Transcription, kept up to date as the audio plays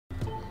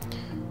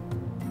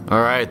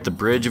Alright, the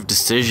Bridge of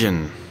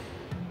Decision.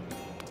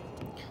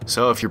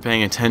 So if you're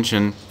paying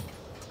attention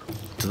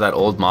to that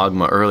old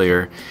Magma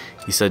earlier,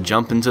 he said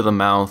jump into the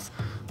mouth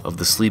of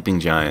the sleeping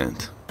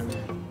giant,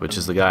 which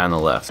is the guy on the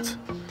left.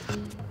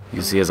 You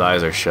can see his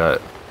eyes are shut.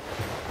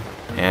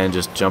 And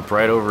just jump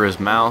right over his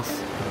mouth,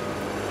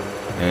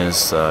 and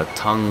his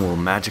tongue will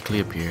magically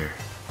appear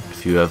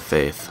if you have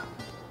faith.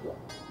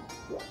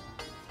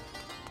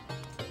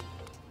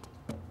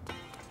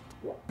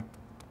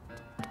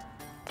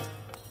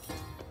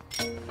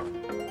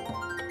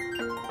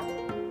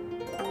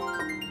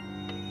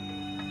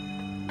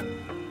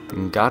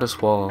 And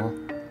Goddess Wall.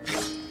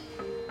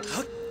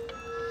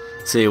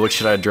 Let's see, what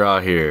should I draw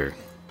here?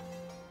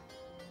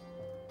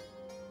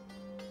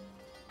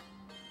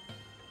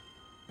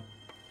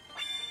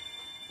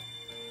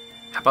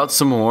 How about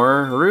some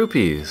more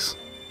rupees?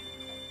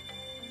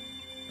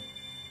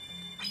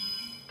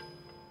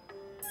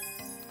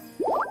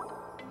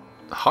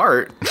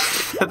 Heart?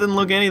 That didn't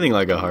look anything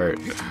like a heart.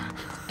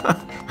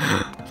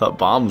 I thought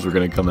bombs were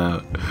gonna come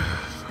out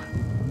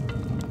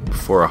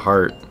before a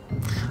heart.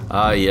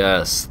 Ah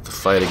yes, the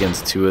fight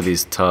against two of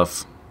these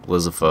tough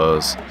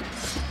Blizzifos.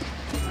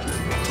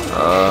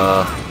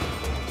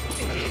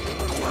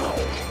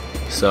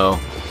 So,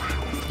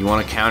 you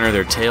want to counter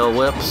their tail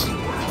whips?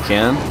 You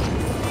can.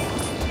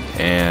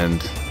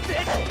 And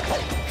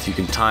if you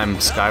can time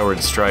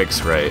Skyward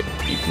strikes right,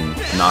 you can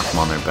knock them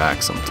on their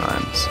back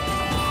sometimes.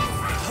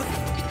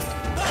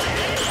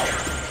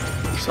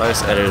 So I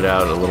just edited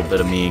out a little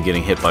bit of me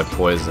getting hit by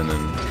poison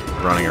and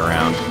running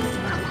around.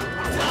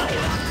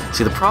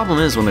 See, the problem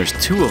is when there's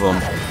two of them,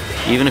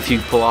 even if you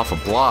pull off a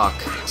block,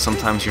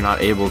 sometimes you're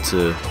not able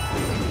to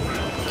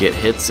get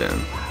hits in.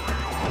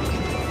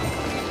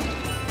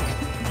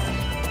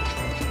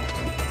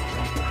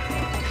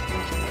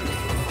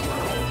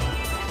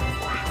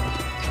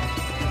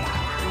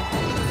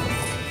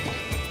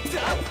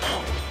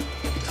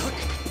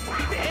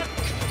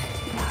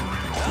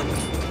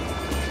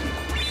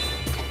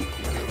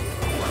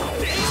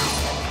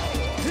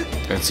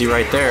 And see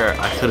right there,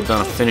 I could have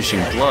done a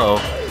finishing blow,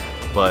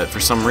 but for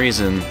some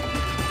reason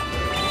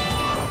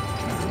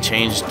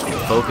changed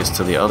focus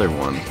to the other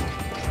one.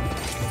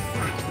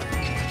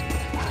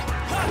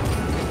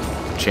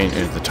 Change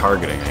the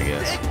targeting, I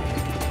guess.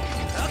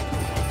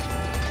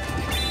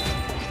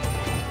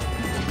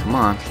 Come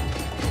on.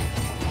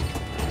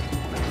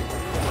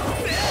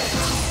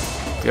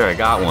 There, I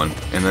got one.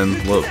 And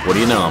then look, what do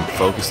you know? I'm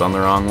focused on the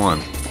wrong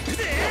one.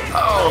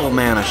 Oh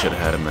man, I should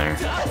have had him there.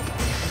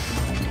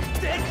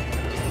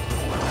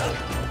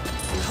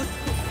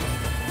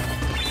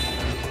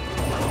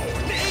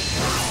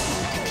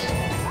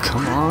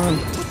 Come on.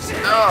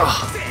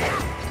 Ugh.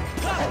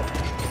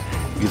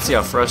 You can see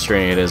how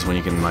frustrating it is when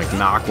you can like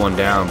knock one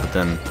down but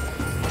then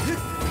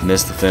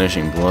miss the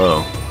finishing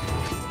blow.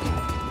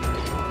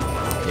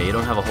 Yeah, you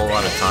don't have a whole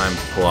lot of time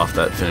to pull off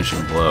that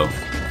finishing blow.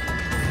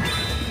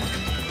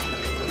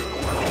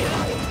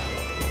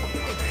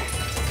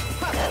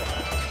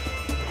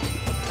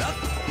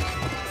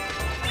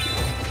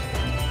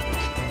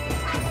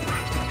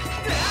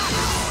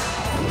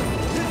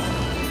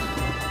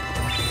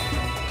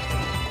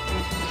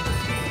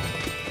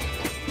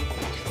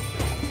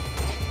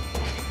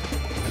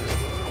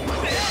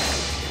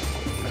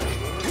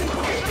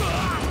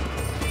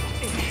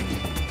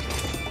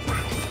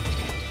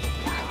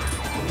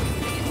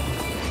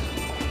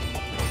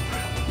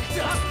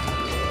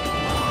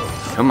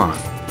 Come on.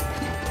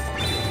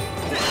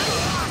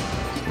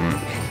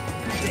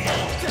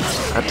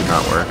 That did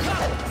not work.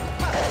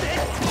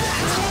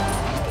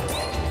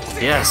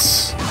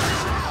 Yes!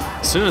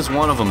 As soon as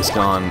one of them's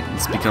gone,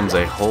 this becomes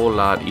a whole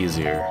lot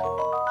easier.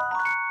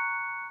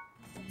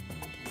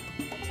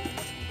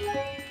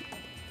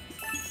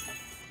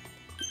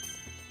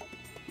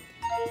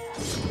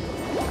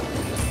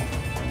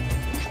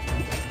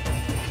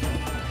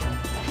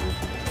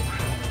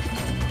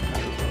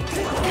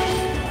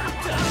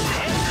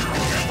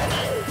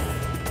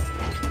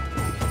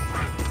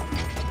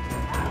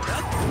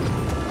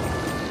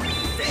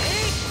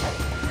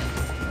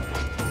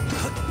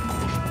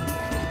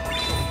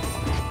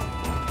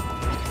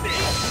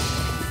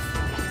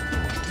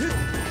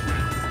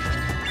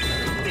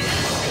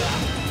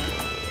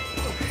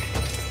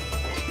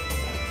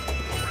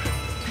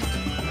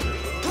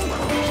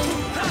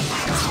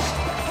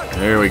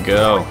 There we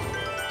go.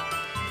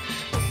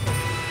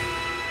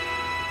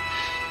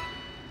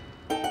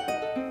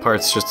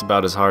 Part's just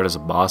about as hard as a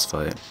boss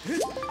fight.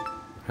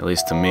 At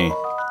least to me.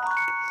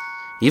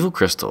 Evil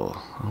Crystal.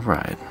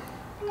 Alright.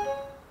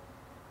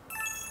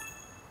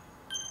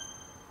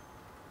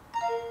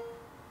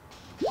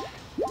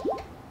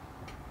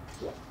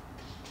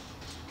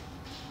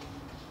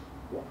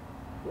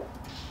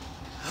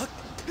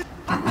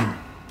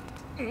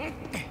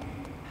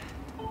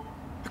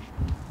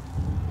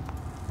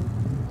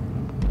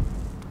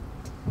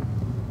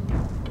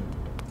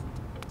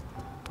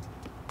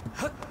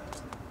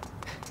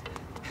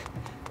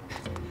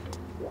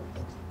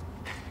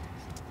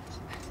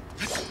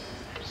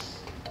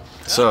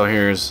 So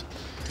here's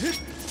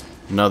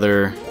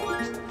another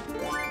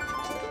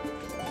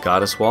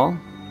goddess wall.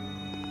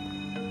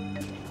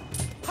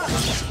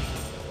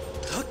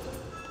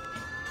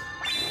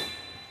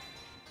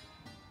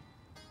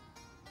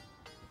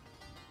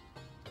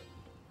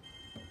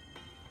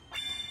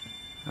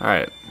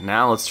 Alright,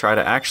 now let's try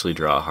to actually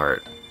draw a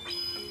heart.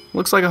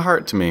 Looks like a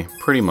heart to me,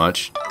 pretty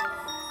much.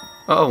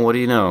 Oh, what do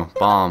you know?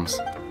 Bombs.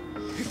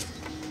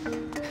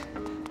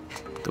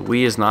 The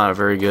Wii is not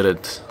very good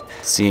at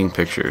seeing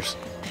pictures.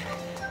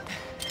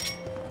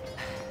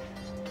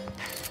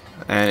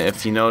 And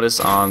if you notice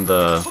on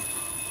the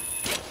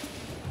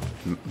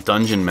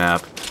dungeon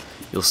map,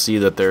 you'll see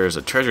that there's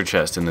a treasure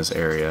chest in this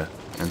area.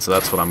 And so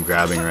that's what I'm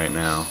grabbing right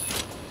now.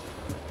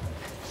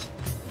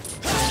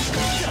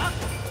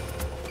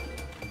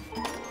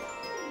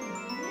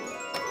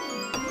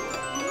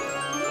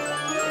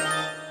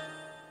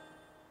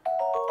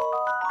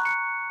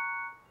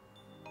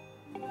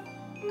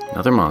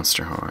 Another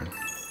monster horn.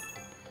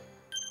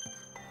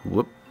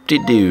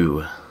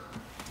 Whoop-de-doo.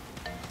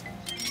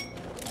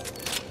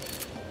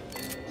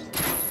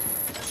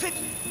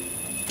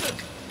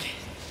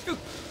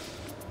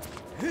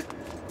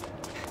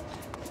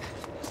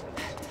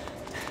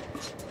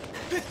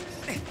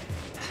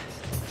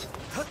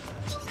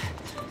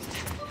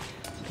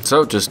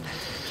 So just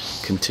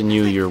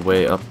continue your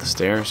way up the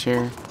stairs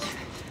here.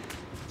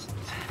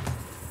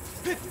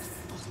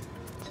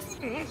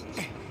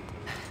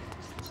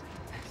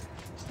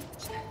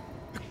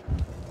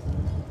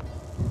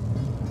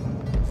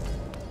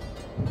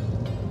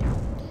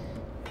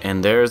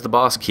 And there's the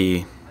boss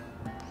key.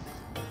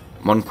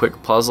 One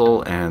quick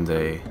puzzle and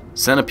a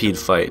centipede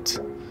fight.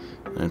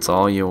 And it's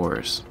all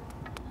yours.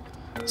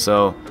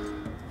 So,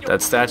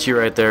 that statue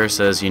right there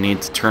says you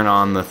need to turn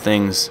on the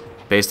things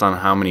based on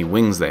how many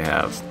wings they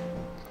have.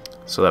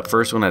 So that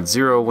first one had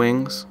 0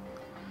 wings.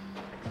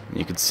 And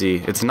you can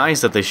see, it's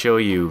nice that they show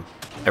you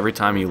every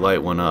time you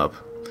light one up.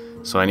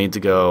 So I need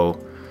to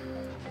go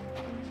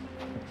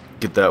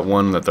get that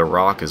one that the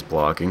rock is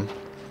blocking.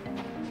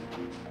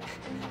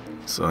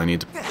 So I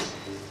need to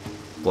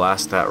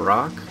blast that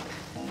rock.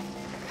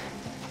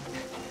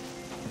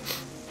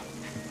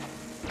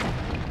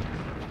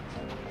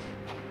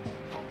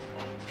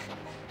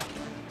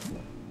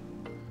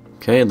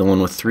 Okay, the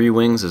one with 3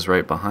 wings is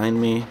right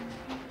behind me.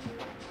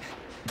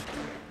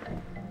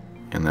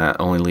 And that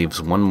only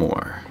leaves one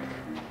more.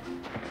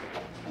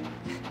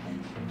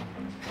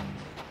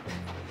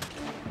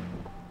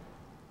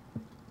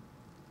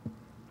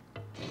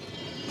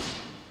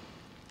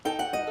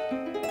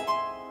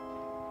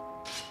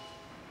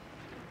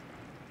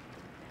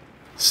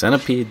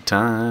 Centipede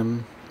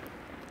time.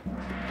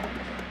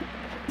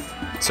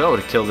 So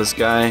to kill this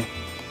guy,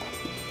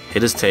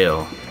 hit his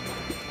tail.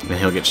 Then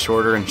he'll get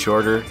shorter and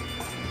shorter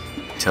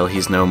until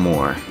he's no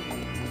more.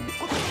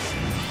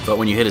 But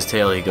when you hit his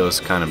tail, he goes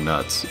kind of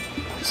nuts.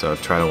 So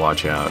try to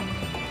watch out.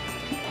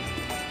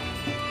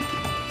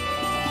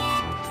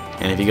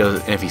 And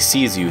if he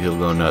sees you, he'll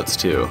go nuts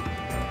too.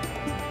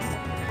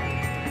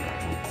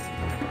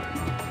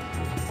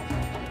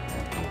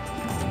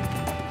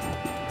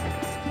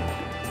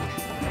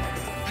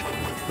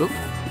 Oop.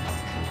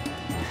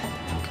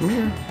 Come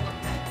here.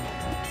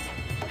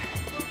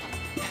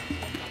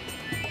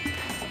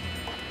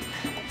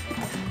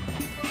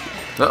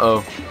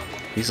 Uh-oh.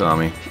 He saw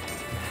me.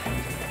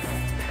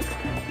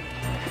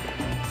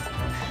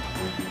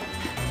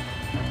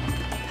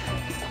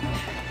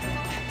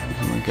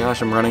 Oh my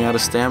gosh, I'm running out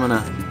of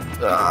stamina.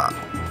 Ah,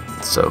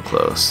 so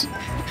close.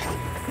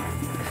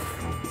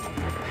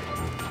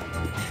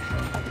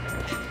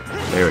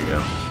 There we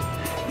go.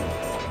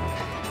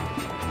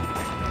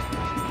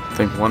 I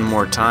think one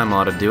more time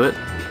ought to do it.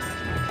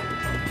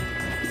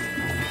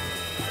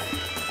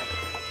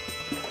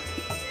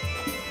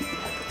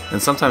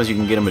 And sometimes you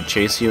can get him to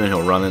chase you and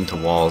he'll run into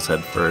walls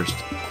head first.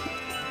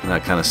 And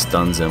that kind of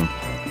stuns him.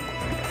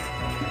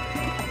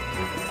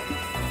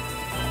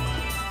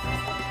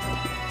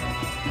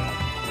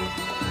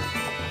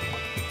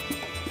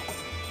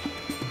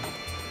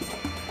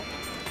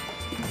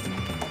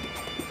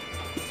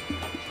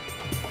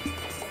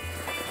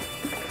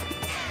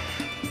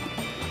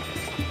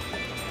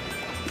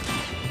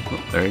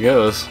 Oh, there he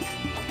goes. And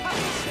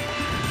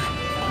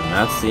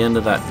that's the end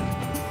of that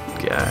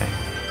guy.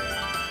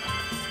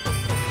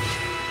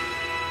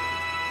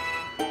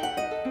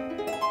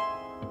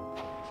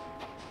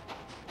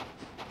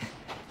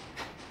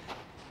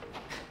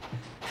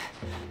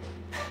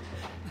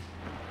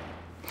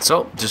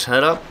 So, just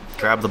head up,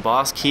 grab the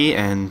boss key,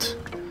 and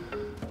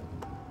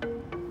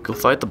go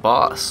fight the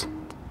boss.